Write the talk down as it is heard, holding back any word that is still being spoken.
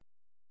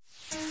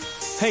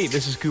Hey,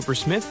 this is Cooper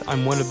Smith.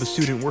 I'm one of the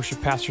student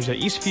worship pastors at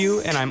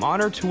Eastview, and I'm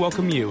honored to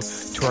welcome you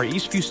to our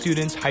Eastview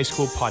Students High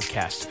School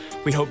podcast.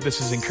 We hope this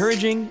is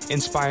encouraging,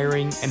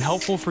 inspiring, and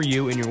helpful for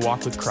you in your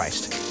walk with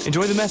Christ.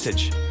 Enjoy the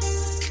message.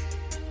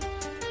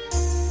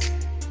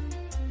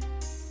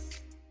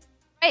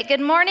 All right, good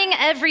morning,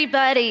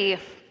 everybody.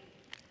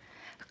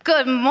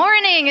 Good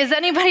morning. Is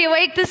anybody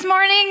awake this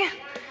morning?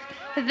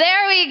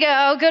 There we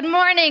go. Good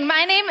morning.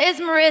 My name is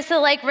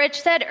Marissa, like Rich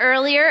said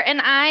earlier,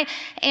 and I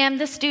am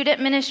the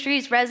Student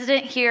Ministries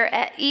resident here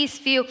at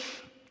Eastview.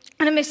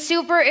 And I'm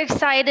super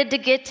excited to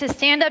get to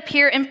stand up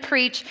here and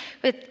preach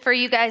for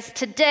you guys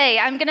today.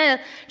 I'm going to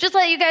just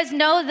let you guys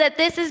know that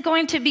this is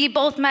going to be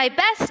both my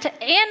best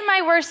and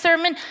my worst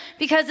sermon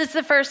because it's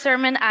the first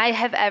sermon I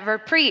have ever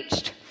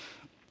preached.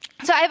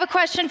 So I have a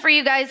question for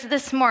you guys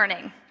this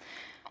morning.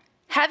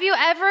 Have you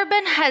ever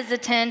been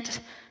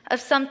hesitant of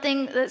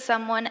something that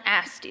someone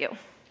asked you?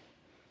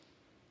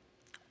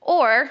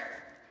 Or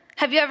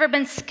have you ever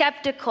been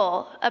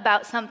skeptical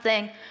about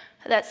something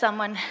that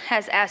someone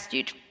has asked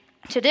you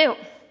to do?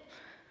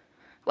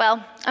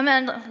 Well, I'm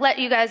going to let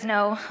you guys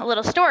know a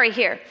little story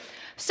here.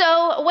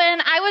 So when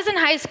I was in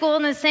high school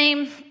in the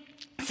same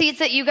seats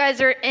that you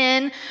guys are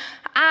in,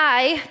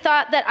 I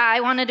thought that I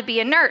wanted to be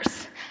a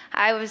nurse.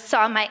 I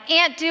saw my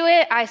aunt do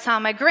it, I saw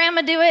my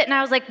grandma do it, and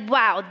I was like,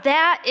 wow,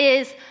 that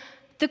is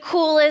the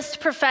coolest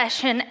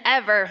profession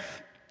ever.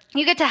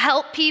 You get to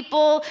help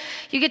people,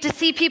 you get to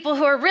see people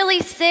who are really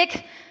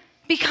sick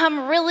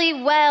become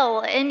really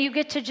well, and you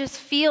get to just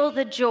feel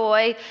the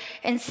joy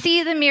and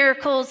see the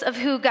miracles of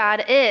who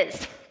God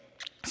is.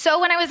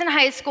 So when I was in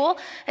high school,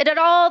 I did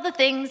all the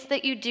things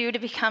that you do to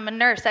become a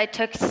nurse. I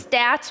took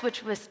stats,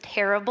 which was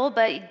terrible,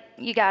 but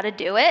you got to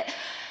do it.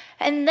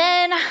 And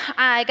then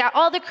I got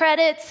all the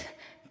credits,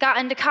 got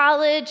into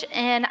college,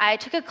 and I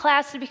took a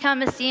class to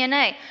become a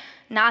CNA.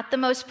 Not the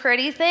most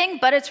pretty thing,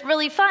 but it's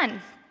really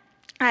fun.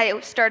 I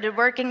started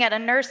working at a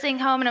nursing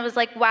home, and I was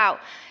like, wow,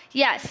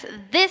 yes,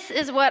 this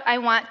is what I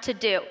want to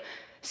do.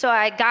 So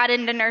I got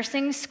into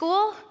nursing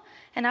school,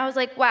 and I was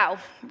like, wow,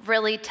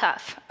 really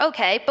tough.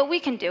 Okay, but we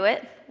can do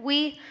it.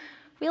 We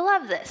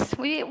love this.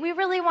 We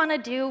really want to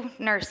do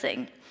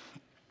nursing.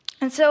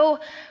 And so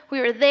we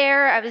were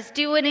there, I was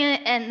doing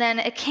it, and then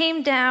it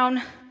came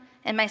down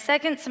in my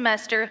second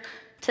semester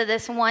to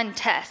this one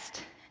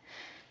test.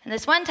 And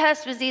this one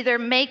test was either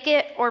make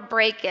it or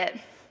break it.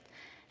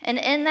 And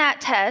in that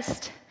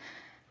test,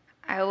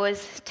 I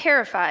was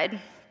terrified.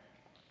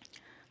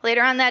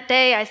 Later on that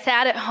day, I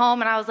sat at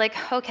home and I was like,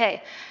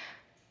 okay,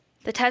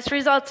 the test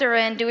results are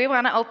in. Do we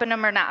want to open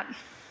them or not?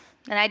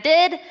 And I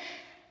did,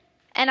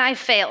 and I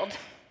failed.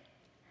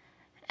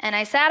 And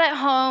I sat at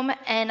home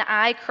and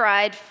I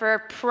cried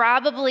for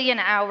probably an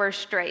hour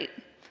straight.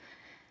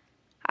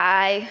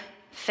 I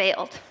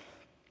failed.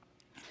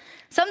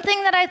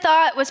 Something that I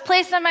thought was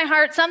placed on my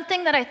heart,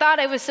 something that I thought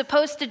I was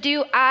supposed to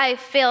do, I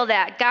failed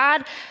at.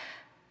 God,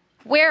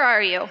 where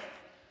are you?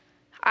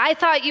 I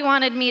thought you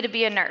wanted me to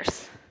be a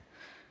nurse.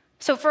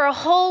 So for a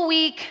whole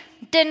week,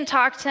 didn't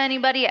talk to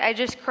anybody. I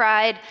just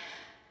cried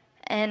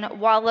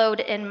and wallowed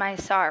in my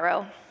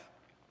sorrow.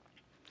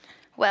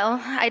 Well,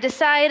 I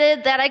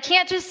decided that I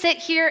can't just sit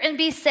here and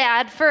be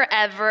sad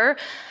forever.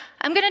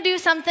 I'm going to do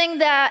something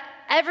that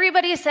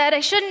everybody said I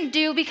shouldn't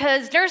do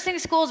because nursing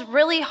school is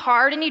really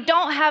hard and you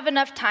don't have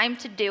enough time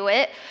to do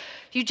it.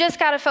 You just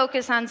got to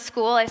focus on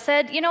school. I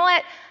said, you know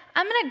what?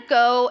 I'm going to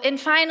go and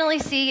finally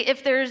see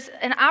if there's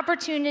an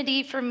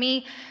opportunity for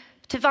me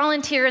to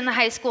volunteer in the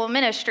high school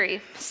ministry.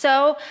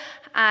 So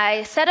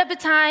I set up a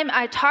time.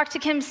 I talked to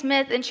Kim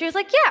Smith, and she was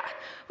like, yeah,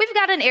 we've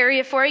got an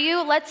area for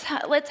you. Let's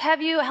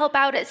have you help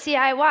out at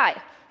CIY.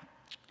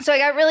 So I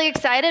got really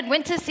excited,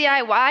 went to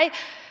CIY.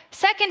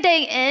 Second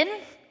day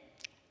in,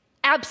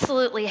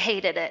 absolutely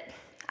hated it.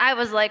 I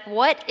was like,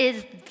 what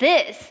is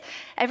this?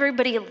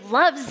 Everybody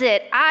loves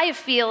it. I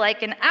feel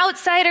like an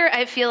outsider.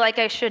 I feel like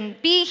I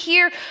shouldn't be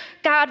here.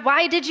 God,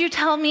 why did you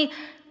tell me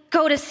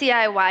go to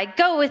CIY,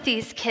 go with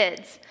these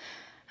kids?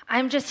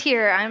 I'm just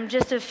here. I'm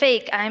just a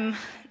fake. I'm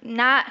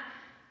not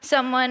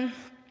someone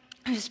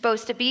who's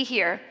supposed to be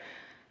here.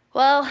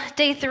 Well,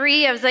 day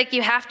 3, I was like,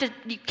 you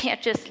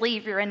can't just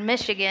leave. You're in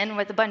Michigan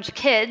with a bunch of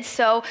kids.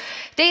 So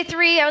day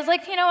 3, I was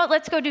like, you know what,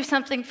 let's go do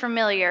something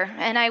familiar.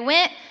 And I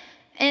went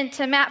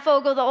into Matt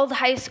Vogel, the old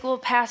high school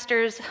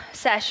pastor's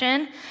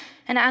session.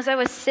 And as I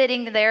was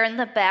sitting there in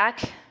the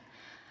back,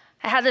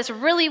 I had this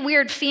really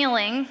weird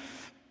feeling.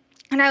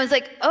 And I was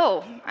like,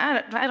 oh,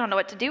 I don't know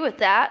what to do with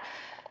that.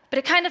 But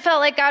it kind of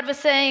felt like God was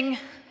saying,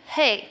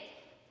 hey,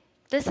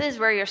 this is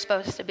where you're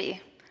supposed to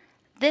be.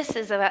 This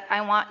is what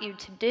I want you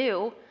to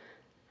do.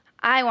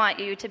 I want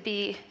you to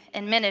be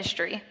in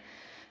ministry.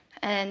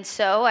 And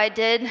so I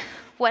did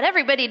what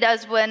everybody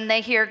does when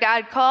they hear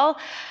God call.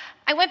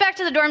 I went back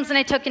to the dorms and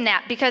I took a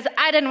nap because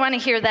I didn't want to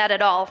hear that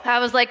at all. I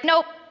was like,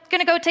 nope,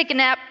 gonna go take a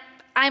nap.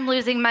 I'm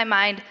losing my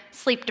mind,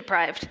 sleep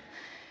deprived.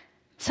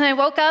 So I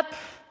woke up,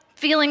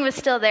 feeling was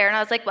still there. And I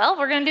was like, well,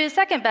 we're gonna do the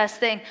second best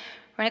thing.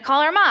 We're gonna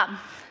call our mom.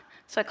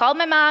 So I called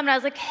my mom and I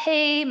was like,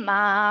 hey,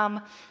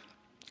 Mom,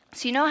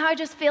 so you know how I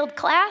just failed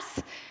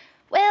class?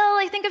 well,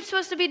 I think I'm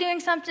supposed to be doing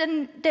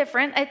something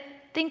different. I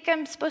think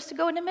I'm supposed to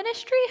go into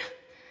ministry.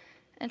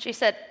 And she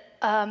said,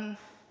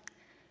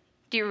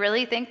 do you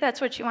really think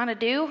that's what you want to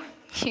do?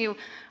 You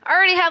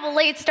already have a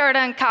late start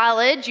on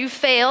college. You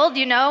failed,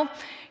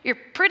 You're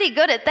pretty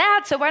good at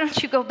that, so why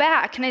don't you go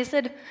back? And I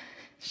said,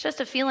 it's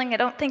just a feeling I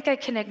don't think I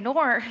can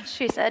ignore.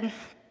 She said,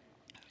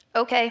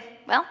 okay,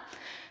 well,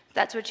 if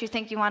that's what you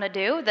think you want to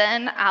do,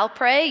 then I'll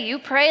pray, you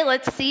pray.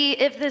 Let's see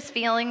if this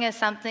feeling is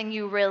something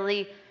you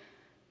really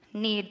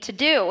need to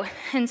do.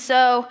 And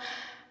so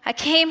I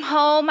came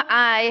home,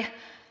 I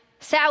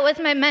sat with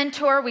my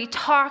mentor, we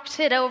talked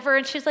it over,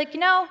 and she's like,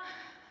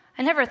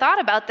 I never thought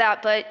about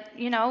that, but,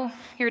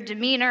 your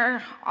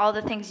demeanor, all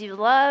the things you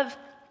love,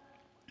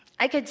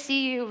 I could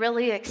see you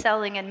really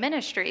excelling in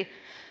ministry.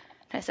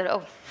 And I said,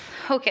 oh,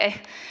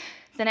 okay.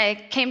 Then I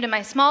came to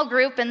my small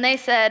group, and they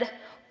said,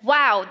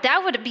 wow,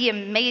 that would be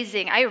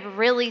amazing. I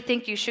really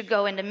think you should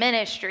go into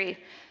ministry.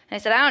 And I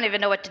said, I don't even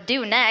know what to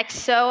do next.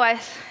 So I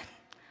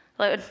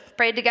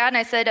prayed to God, and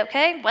I said,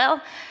 okay,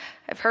 well,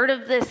 I've heard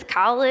of this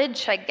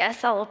college. I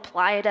guess I'll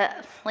apply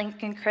to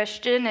Lincoln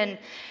Christian, and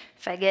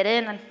if I get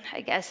in,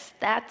 I guess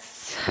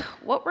that's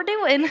what we're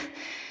doing.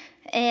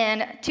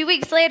 And 2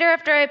 weeks later,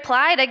 after I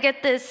applied, I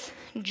get this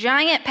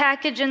giant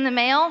package in the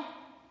mail,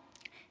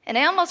 and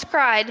I almost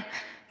cried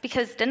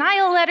because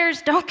denial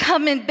letters don't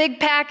come in big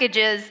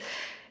packages.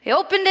 I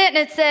opened it, and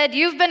it said,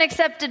 you've been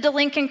accepted to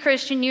Lincoln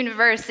Christian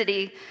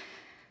University.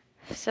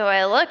 So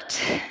I looked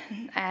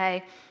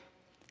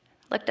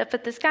up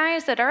at the sky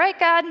and said, all right,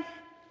 God,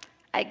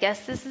 I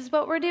guess this is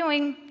what we're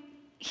doing,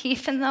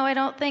 even though I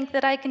don't think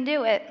that I can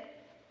do it.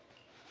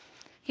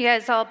 You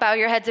guys all bow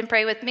your heads and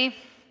pray with me.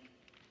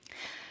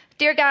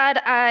 Dear God,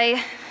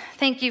 I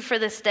thank you for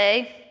this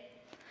day.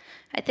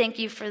 I thank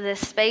you for this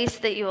space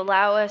that you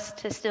allow us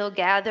to still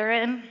gather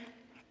in.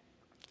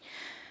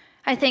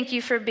 I thank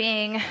you for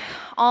being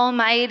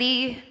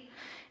almighty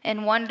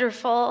and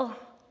wonderful,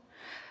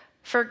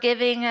 for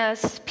giving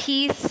us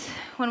peace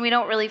when we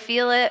don't really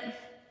feel it,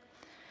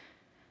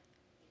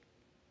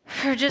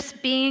 for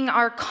just being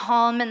our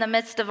calm in the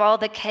midst of all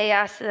the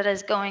chaos that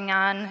is going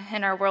on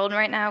in our world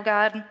right now,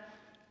 God.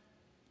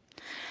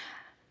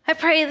 I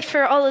pray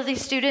for all of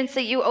these students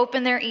that you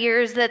open their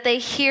ears, that they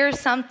hear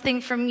something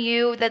from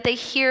you, that they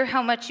hear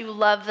how much you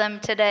love them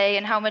today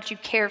and how much you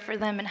care for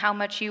them and how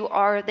much you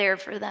are there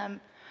for them.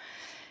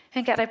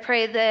 And God, I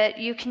pray that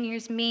you can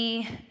use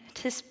me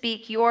to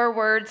speak your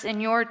words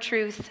and your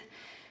truth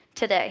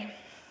today.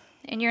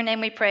 In your name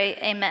we pray,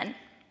 amen.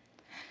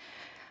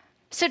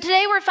 So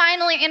today we're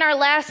finally in our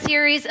last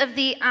series of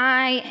the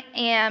I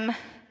Am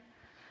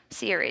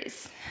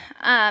series.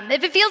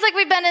 If it feels like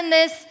we've been in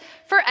this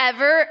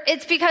forever,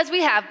 it's because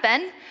we have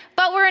been,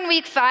 but we're in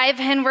week 5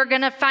 and we're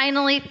going to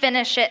finally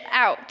finish it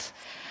out.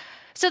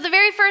 So the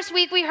very first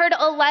week we heard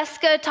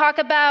Aleska talk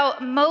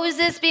about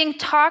Moses being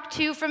talked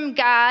to from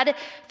God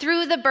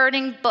through the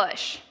burning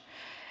bush.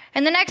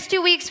 And the next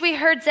 2 weeks we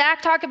heard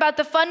Zach talk about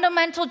the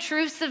fundamental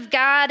truths of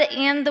God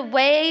and the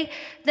way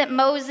that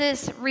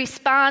Moses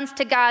responds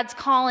to God's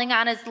calling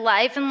on his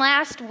life. And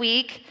last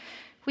week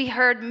we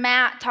heard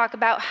Matt talk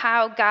about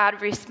how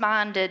God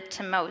responded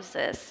to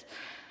Moses.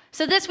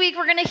 So this week,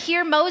 we're going to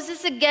hear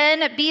Moses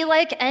again be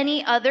like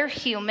any other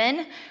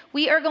human.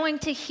 We are going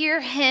to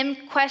hear him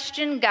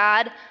question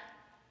God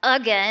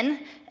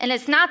again. And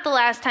it's not the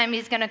last time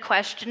he's going to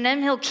question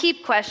him. He'll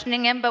keep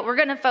questioning him, but we're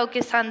going to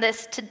focus on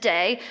this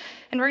today.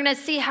 And we're going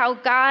to see how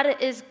God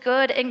is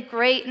good and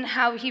great and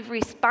how he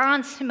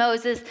responds to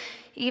Moses,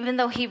 even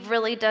though he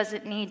really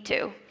doesn't need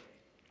to.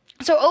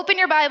 So open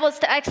your Bibles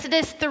to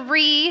Exodus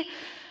 3,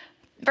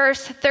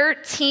 verse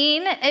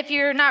 13. If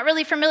you're not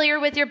really familiar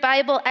with your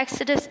Bible,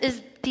 Exodus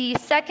is the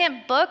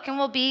second book, and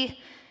we'll be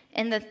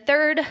in the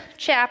 3rd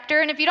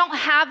chapter. And if you don't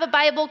have a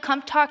Bible,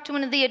 come talk to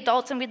one of the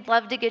adults, and we'd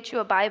love to get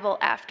you a Bible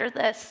after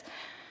this.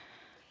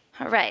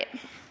 All right.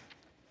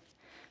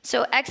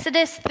 So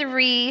Exodus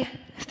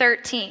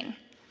 3:13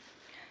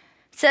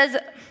 says,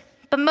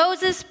 but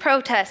Moses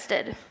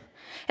protested,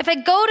 if I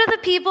go to the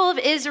people of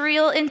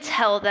Israel and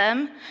tell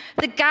them,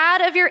 the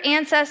God of your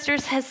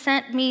ancestors has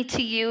sent me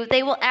to you,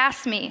 they will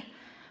ask me,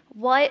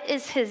 what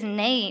is his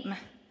name?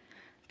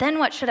 Then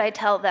what should I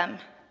tell them?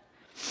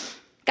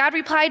 God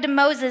replied to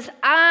Moses,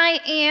 I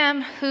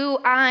am who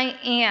I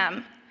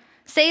am.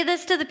 Say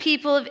this to the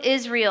people of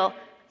Israel,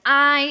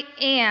 I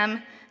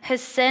am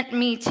has sent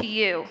me to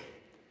you.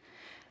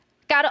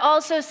 God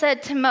also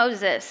said to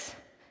Moses,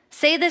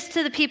 say this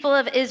to the people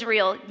of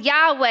Israel,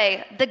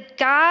 Yahweh, the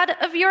God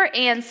of your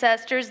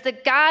ancestors, the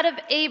God of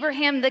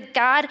Abraham, the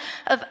God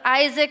of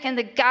Isaac, and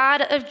the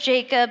God of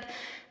Jacob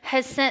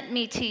has sent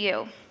me to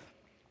you.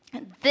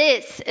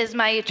 This is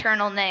my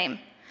eternal name,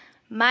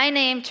 my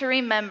name to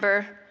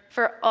remember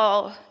for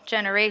all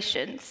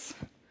generations.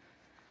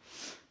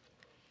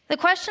 The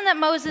question that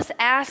Moses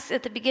asks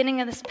at the beginning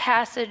of this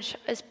passage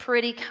is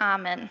pretty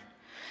common.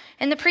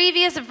 In the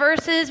previous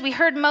verses, we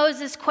heard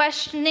Moses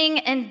questioning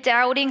and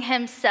doubting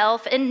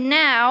himself, and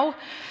now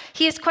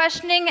He is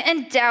questioning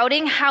and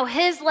doubting how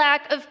his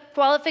lack of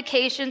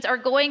qualifications are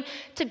going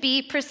to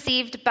be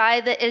perceived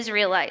by the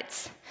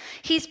Israelites.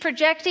 He's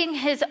projecting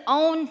his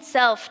own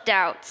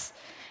self-doubts.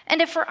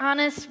 And if we're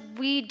honest,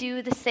 we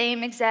do the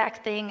same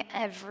exact thing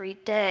every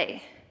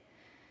day.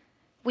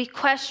 We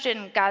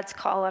question God's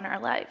call on our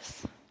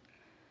lives.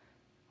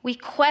 We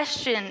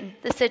question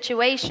the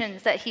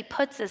situations that he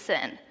puts us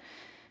in.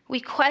 We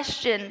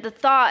question the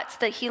thoughts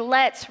that he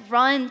lets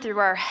run through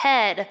our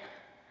head.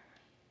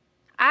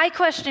 I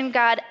question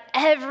God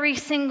every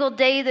single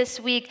day this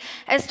week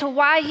as to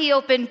why he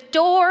opened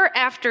door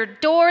after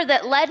door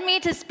that led me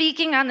to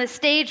speaking on the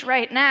stage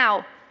right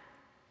now.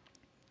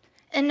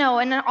 And no,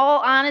 in all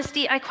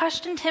honesty, I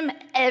questioned him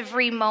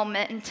every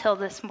moment until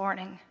this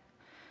morning.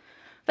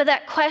 But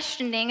that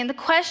questioning, and the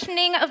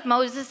questioning of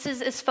Moses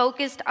is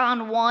focused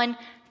on one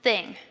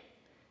thing: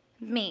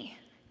 me.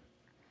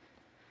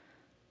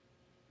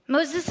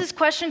 Moses'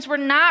 questions were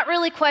not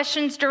really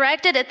questions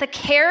directed at the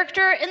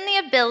character and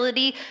the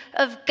ability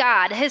of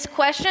God. His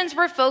questions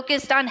were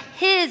focused on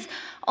his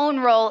own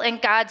role in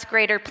God's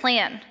greater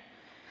plan.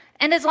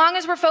 And as long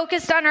as we're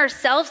focused on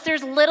ourselves,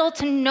 there's little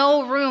to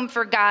no room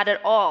for God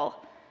at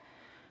all.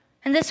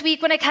 And this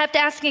week when I kept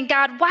asking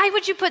God, why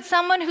would you put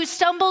someone who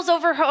stumbles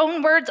over her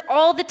own words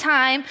all the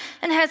time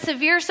and has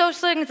severe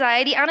social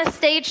anxiety on a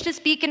stage to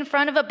speak in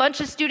front of a bunch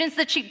of students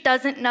that she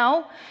doesn't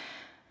know?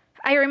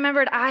 I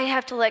remembered I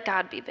have to let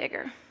God be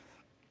bigger.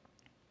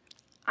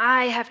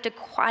 I have to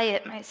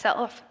quiet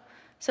myself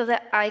so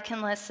that I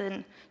can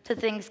listen to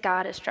things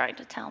God is trying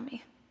to tell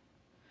me.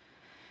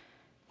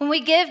 When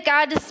we give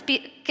God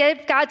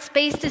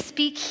space to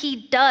speak,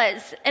 he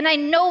does. And I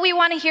know we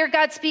want to hear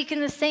God speak in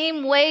the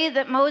same way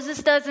that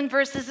Moses does in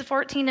verses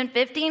 14 and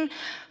 15,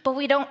 but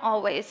we don't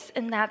always,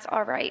 and that's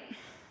all right.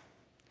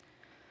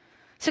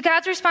 So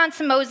God's response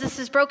to Moses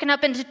is broken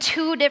up into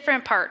two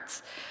different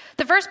parts.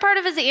 The first part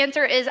of his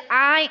answer is,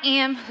 I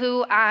am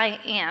who I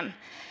am.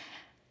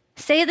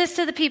 Say this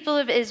to the people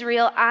of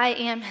Israel, I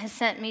am has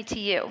sent me to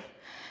you.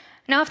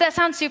 Now, if that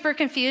sounds super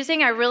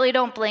confusing, I really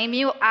don't blame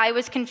you. I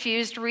was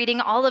confused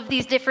reading all of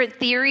these different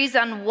theories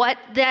on what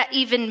that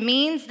even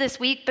means this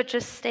week, but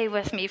just stay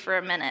with me for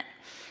a minute.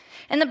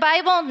 In the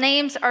Bible,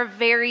 names are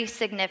very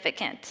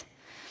significant.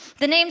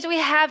 The names we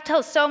have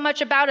tell so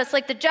much about us,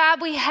 like the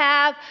job we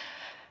have,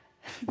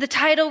 the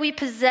title we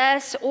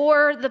possess,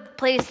 or the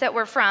place that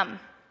we're from.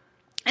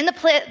 In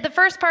the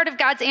first part of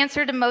God's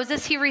answer to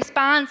Moses, he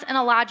responds in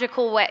a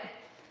logical way.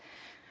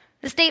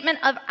 The statement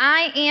of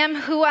I am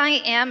who I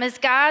am is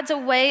God's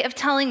way of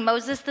telling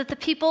Moses that the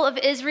people of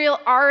Israel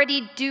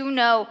already do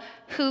know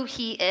who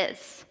he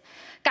is.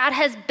 God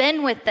has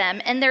been with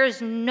them, and there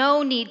is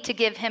no need to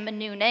give him a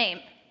new name.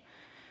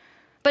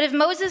 But if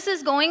Moses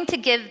is going to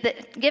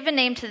give a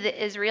name to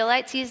the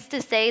Israelites, he's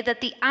to say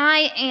that the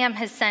I am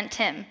has sent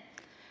him.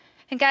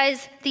 And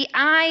guys, the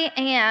I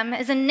am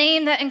is a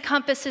name that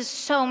encompasses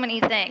so many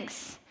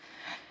things.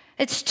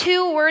 It's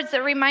two words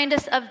that remind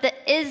us of the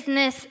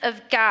isness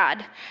of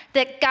God,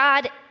 that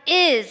God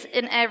is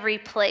in every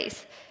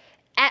place,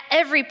 at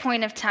every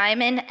point of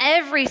time, in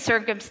every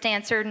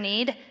circumstance or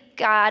need.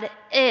 God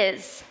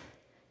is.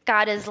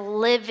 God is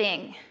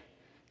living.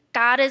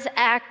 God is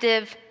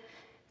active.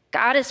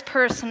 God is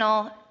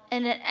personal.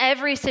 And in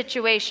every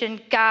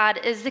situation, God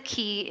is the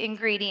key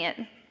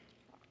ingredient.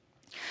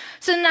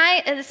 So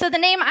the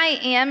name I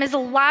am is a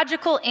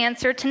logical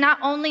answer to not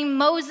only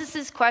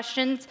Moses'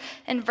 questions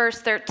in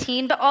verse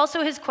 13, but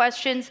also his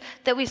questions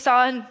that we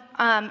saw in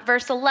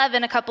verse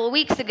 11 a couple of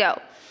weeks ago.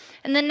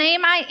 And the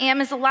name I am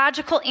is a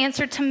logical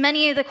answer to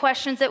many of the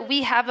questions that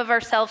we have of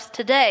ourselves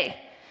today.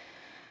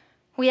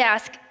 We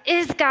ask,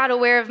 is God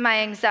aware of my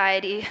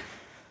anxiety?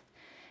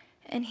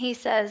 And he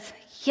says,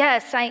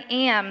 yes, I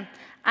am.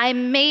 I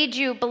made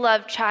you,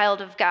 beloved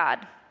child of God.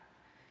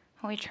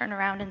 And we turn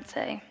around and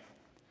say,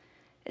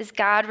 is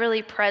God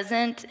really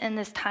present in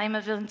this time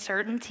of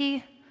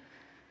uncertainty?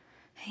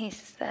 He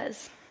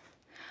says,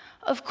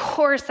 of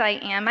course I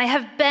am. I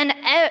have been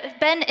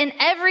in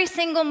every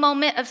single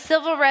moment of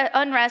civil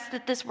unrest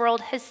that this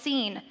world has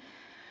seen.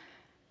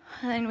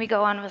 And then we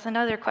go on with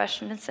another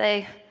question and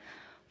say,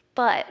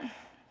 but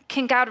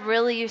can God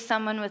really use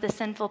someone with a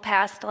sinful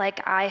past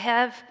like I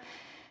have?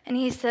 And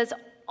he says,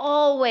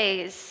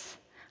 always.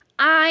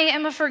 I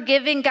am a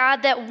forgiving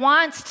God that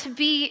wants to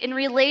be in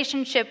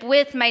relationship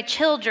with my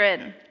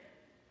children.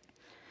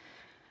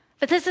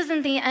 But this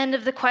isn't the end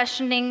of the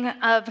questioning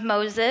of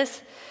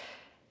Moses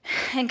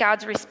and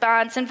God's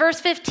response. In verse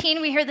 15,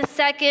 we hear the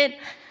second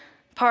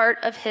part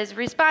of his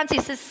response. He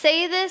says,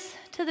 say this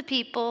to the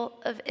people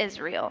of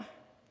Israel.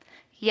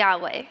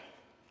 Yahweh,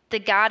 the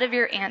God of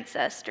your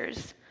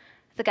ancestors,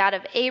 the God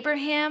of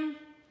Abraham,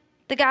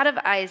 the God of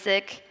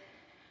Isaac,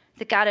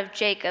 the God of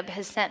Jacob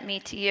has sent me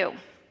to you.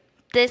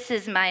 This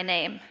is my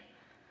name,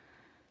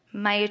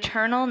 my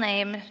eternal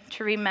name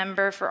to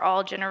remember for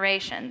all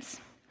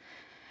generations.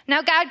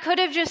 Now, God could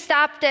have just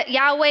stopped at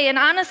Yahweh, and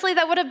honestly,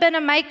 that would have been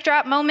a mic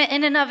drop moment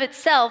in and of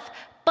itself,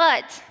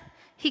 but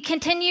he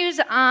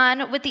continues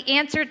on with the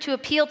answer to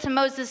appeal to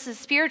Moses'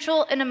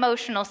 spiritual and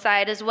emotional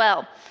side as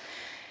well.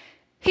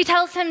 He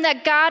tells him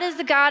that God is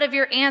the God of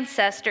your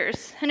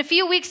ancestors. And a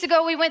few weeks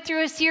ago, we went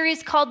through a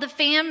series called The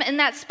Fam, and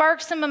that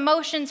sparked some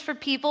emotions for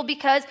people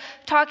because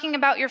talking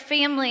about your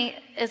family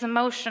is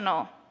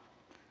emotional.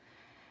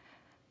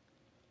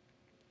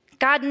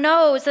 God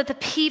knows that the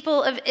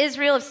people of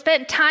Israel have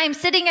spent time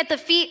sitting at the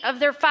feet of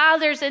their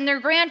fathers and their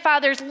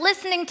grandfathers,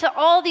 listening to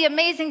all the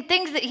amazing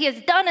things that he has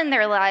done in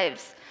their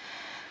lives.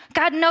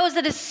 God knows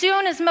that as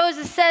soon as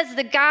Moses says,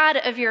 the God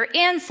of your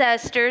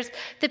ancestors,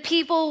 the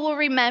people will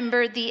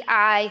remember the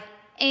I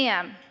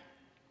am.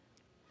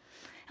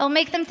 It'll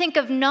make them think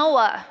of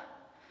Noah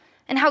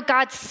and how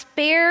God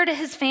spared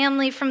his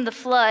family from the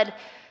flood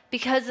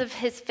because of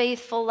his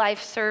faithful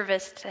life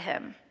service to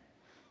him.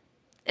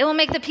 It will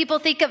make the people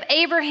think of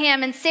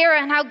Abraham and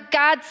Sarah and how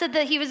God said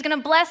that he was going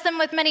to bless them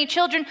with many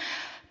children,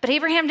 but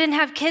Abraham didn't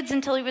have kids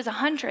until he was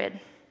 100.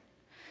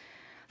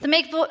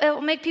 It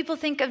will make people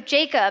think of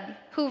Jacob,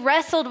 who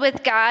wrestled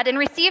with God and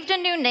received a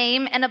new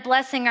name and a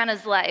blessing on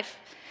his life.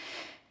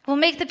 It will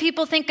make the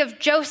people think of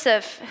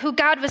Joseph, who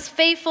God was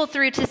faithful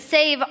through to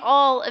save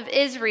all of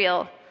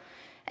Israel.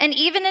 And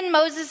even in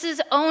Moses'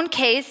 own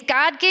case,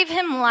 God gave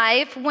him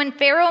life when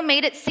Pharaoh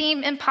made it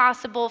seem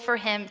impossible for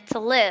him to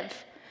live.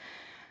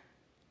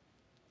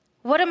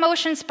 What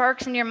emotion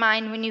sparks in your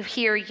mind when you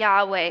hear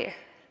Yahweh,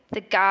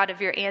 the God of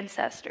your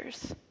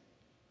ancestors?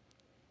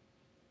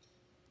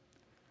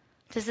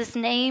 Does this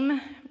name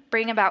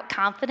bring about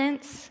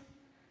confidence?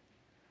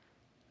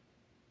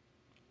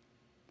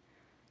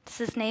 Does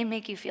this name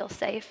make you feel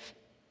safe?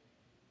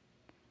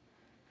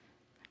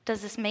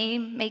 Does this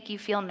name make you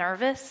feel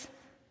nervous?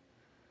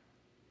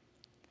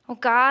 Well,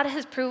 God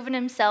has proven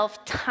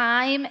himself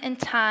time and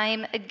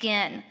time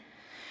again.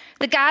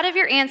 The God of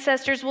your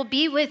ancestors will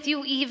be with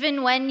you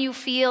even when you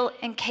feel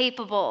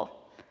incapable.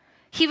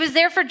 He was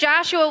there for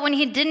Joshua when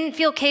he didn't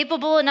feel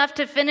capable enough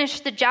to finish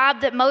the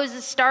job that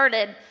Moses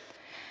started.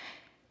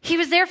 He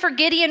was there for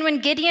Gideon when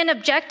Gideon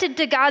objected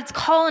to God's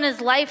call in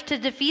his life to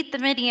defeat the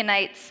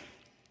Midianites.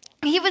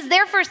 He was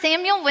there for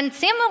Samuel when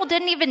Samuel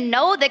didn't even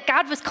know that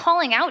God was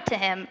calling out to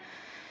him.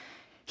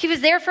 He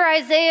was there for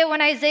Isaiah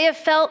when Isaiah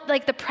felt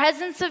like the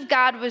presence of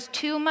God was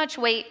too much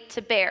weight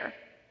to bear.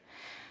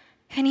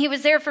 And he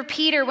was there for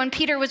Peter when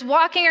Peter was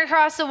walking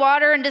across the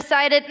water and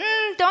decided,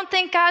 don't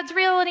think God's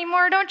real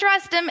anymore, don't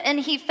trust him, and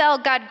he fell.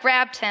 God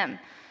grabbed him.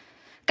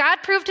 God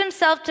proved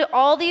himself to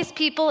all these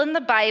people in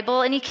the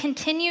Bible, and he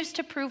continues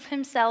to prove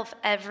himself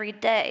every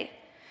day,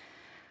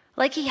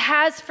 like he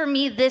has for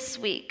me this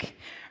week.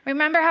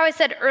 Remember how I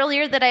said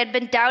earlier that I had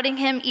been doubting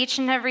him each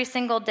and every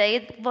single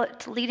day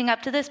leading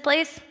up to this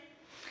place?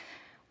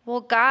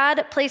 Well,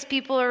 God placed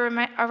people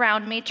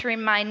around me to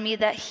remind me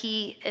that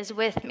he is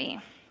with me.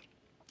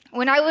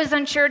 When I was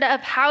unsure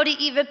of how to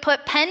even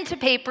put pen to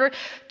paper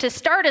to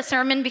start a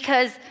sermon,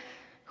 because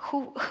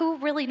who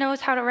really knows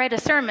how to write a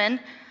sermon,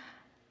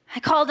 I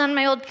called on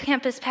my old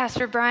campus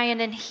pastor, Brian,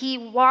 and he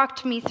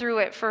walked me through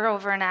it for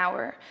over an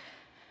hour.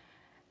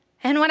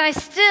 And when I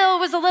still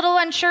was a little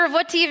unsure of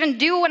what to even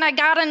do when I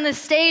got on the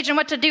stage and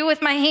what to do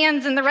with my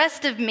hands and the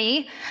rest of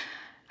me,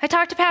 I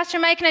talked to Pastor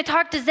Mike and I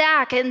talked to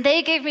Zach, and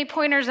they gave me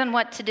pointers on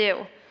what to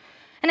do.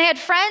 And I had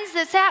friends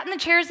that sat in the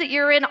chairs that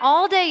you're in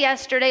all day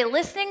yesterday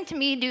listening to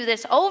me do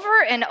this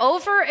over and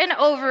over and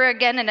over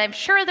again, and I'm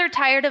sure they're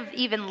tired of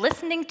even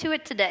listening to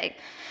it today.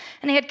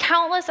 And I had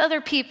countless other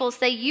people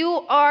say,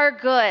 you are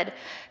good.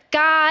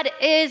 God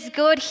is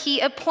good. He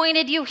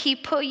appointed you. He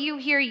put you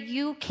here.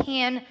 You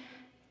can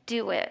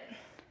do it.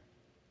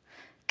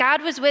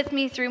 God was with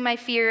me through my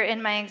fear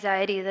and my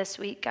anxiety this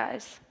week,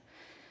 guys.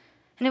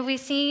 And if we've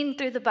seen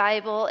through the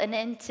Bible and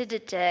into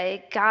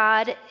today,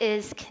 God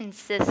is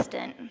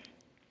consistent.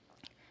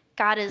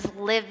 God is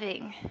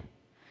living.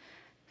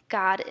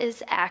 God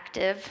is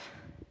active.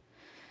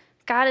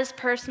 God is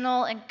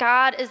personal, and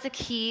God is the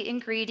key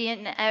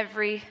ingredient in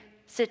every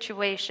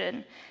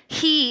situation.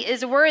 He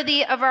is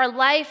worthy of our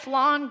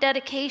lifelong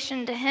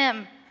dedication to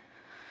him,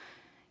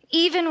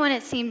 even when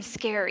it seems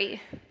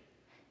scary,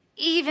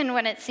 even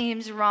when it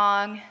seems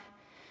wrong,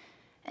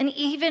 and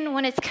even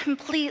when it's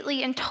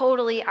completely and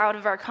totally out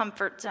of our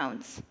comfort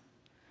zones.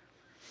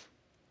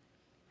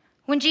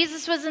 When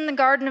Jesus was in the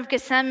Garden of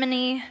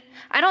Gethsemane,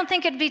 I don't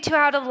think it'd be too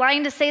out of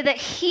line to say that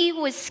he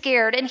was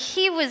scared and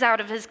he was out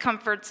of his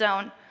comfort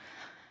zone.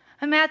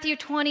 In Matthew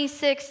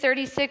 26,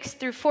 36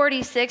 through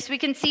 46, we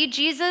can see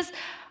Jesus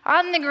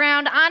on the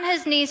ground, on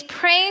his knees,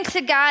 praying to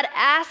God,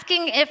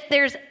 asking if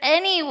there's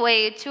any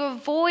way to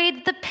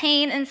avoid the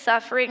pain and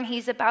suffering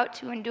he's about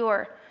to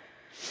endure.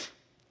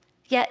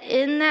 Yet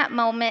in that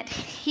moment,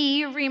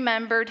 he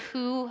remembered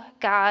who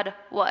God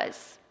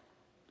was.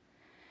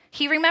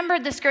 He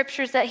remembered the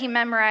scriptures that he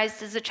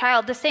memorized as a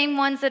child, the same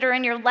ones that are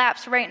in your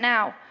laps right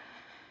now.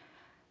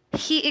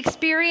 He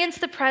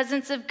experienced the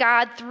presence of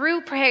God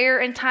through prayer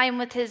and time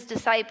with his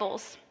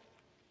disciples.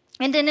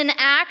 And in an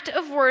act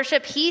of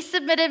worship, he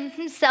submitted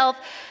himself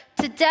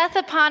to death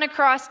upon a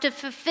cross to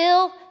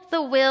fulfill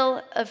the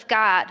will of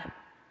God.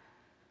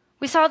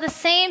 We saw the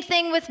same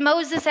thing with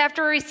Moses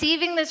after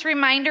receiving this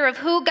reminder of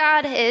who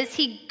God is.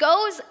 He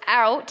goes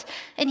out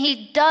and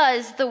he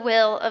does the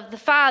will of the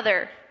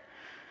Father.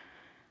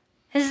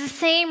 It is the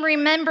same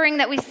remembering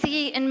that we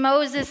see in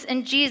Moses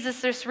and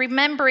Jesus, this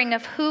remembering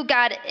of who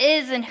God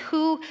is and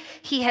who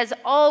he has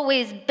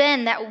always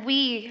been, that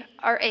we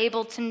are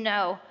able to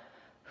know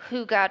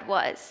who God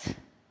was,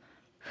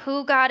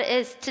 who God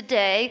is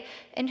today,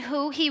 and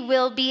who he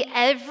will be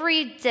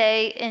every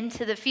day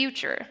into the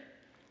future.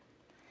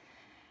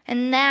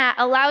 And that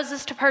allows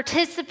us to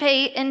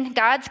participate in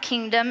God's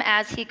kingdom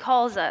as he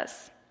calls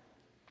us.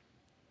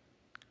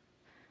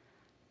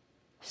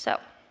 So,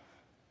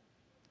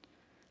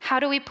 how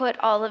do we put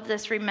all of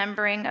this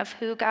remembering of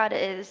who God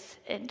is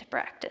into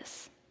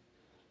practice?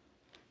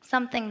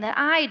 Something that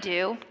I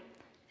do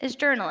is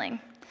journaling.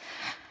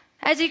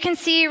 As you can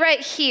see right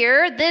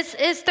here, this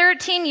is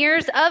 13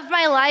 years of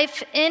my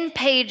life in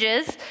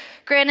pages.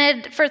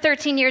 Granted, for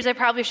 13 years, I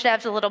probably should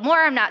have a little more.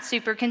 I'm not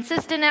super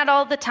consistent at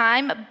all the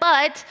time,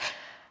 but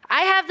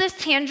I have this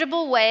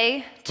tangible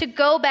way to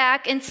go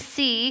back and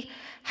see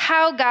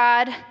how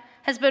God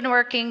has been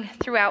working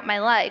throughout my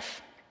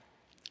life.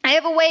 I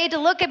have a way to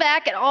look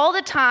back at all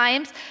the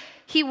times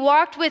he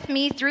walked with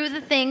me through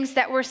the things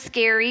that were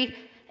scary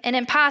and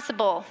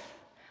impossible.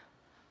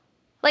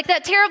 Like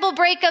that terrible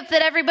breakup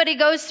that everybody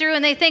goes through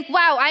and they think,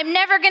 wow, I'm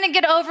never going to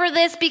get over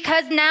this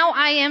because now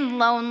I am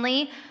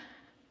lonely.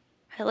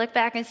 I look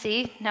back and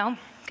see, no,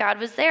 God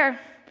was there.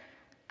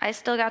 I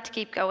still got to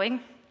keep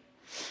going.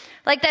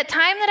 Like that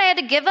time that I had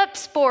to give up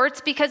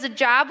sports because a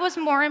job was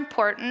more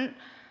important,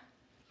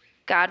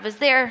 God was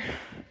there.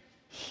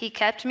 He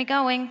kept me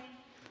going.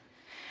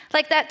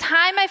 Like that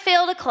time I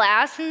failed a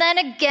class, and then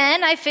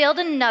again I failed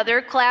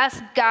another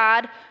class,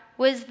 God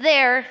was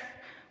there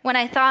when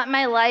I thought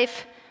my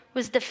life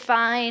was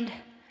defined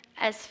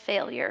as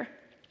failure.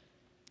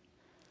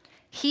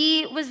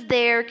 He was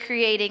there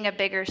creating a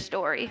bigger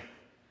story.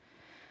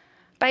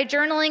 By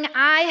journaling,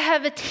 I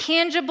have a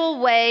tangible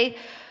way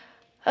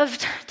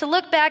to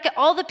look back at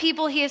all the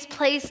people he has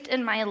placed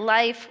in my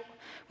life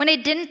when I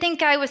didn't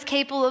think I was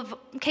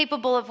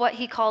capable of what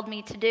he called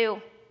me to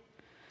do.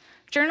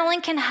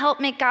 Journaling can help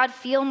make God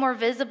feel more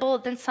visible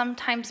than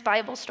sometimes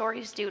Bible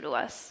stories do to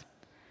us.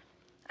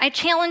 I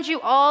challenge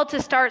you all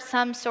to start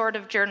some sort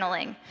of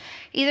journaling.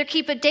 Either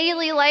keep a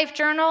daily life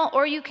journal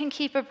or you can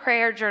keep a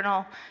prayer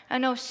journal. I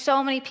know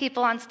so many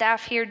people on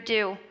staff here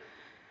do.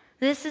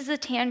 This is a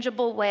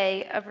tangible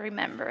way of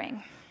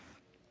remembering.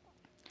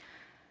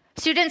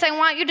 Students, I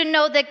want you to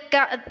know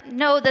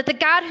that the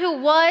God who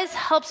was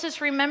helps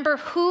us remember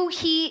who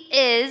he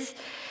is,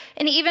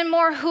 and even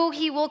more who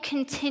he will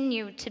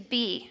continue to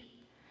be.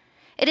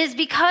 It is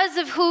because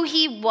of who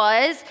he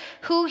was,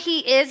 who he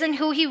is, and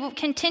who he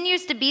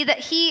continues to be that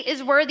he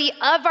is worthy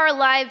of our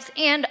lives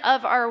and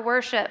of our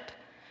worship.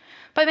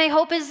 But my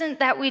hope isn't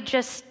that we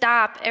just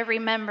stop at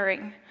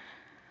remembering.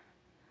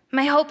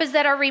 My hope is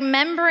that our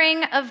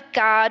remembering of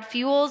God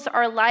fuels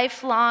our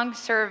lifelong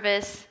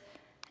service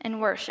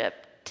and worship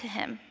to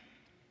him.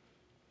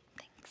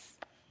 Thanks.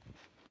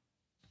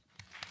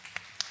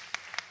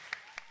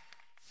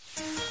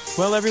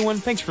 Well, everyone,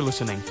 thanks for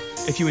listening.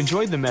 If you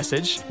enjoyed the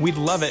message, we'd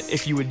love it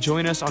if you would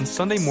join us on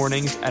Sunday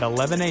mornings at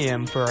 11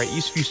 a.m. for our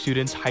Eastview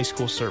Students High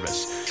School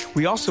service.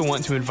 We also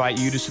want to invite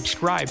you to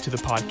subscribe to the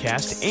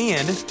podcast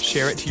and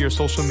share it to your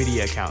social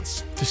media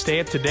accounts. To stay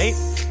up to date,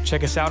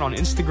 check us out on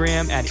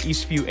Instagram at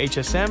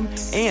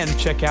EastviewHSM and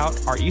check out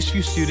our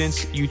Eastview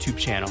Students YouTube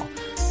channel.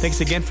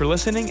 Thanks again for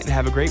listening and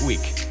have a great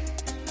week.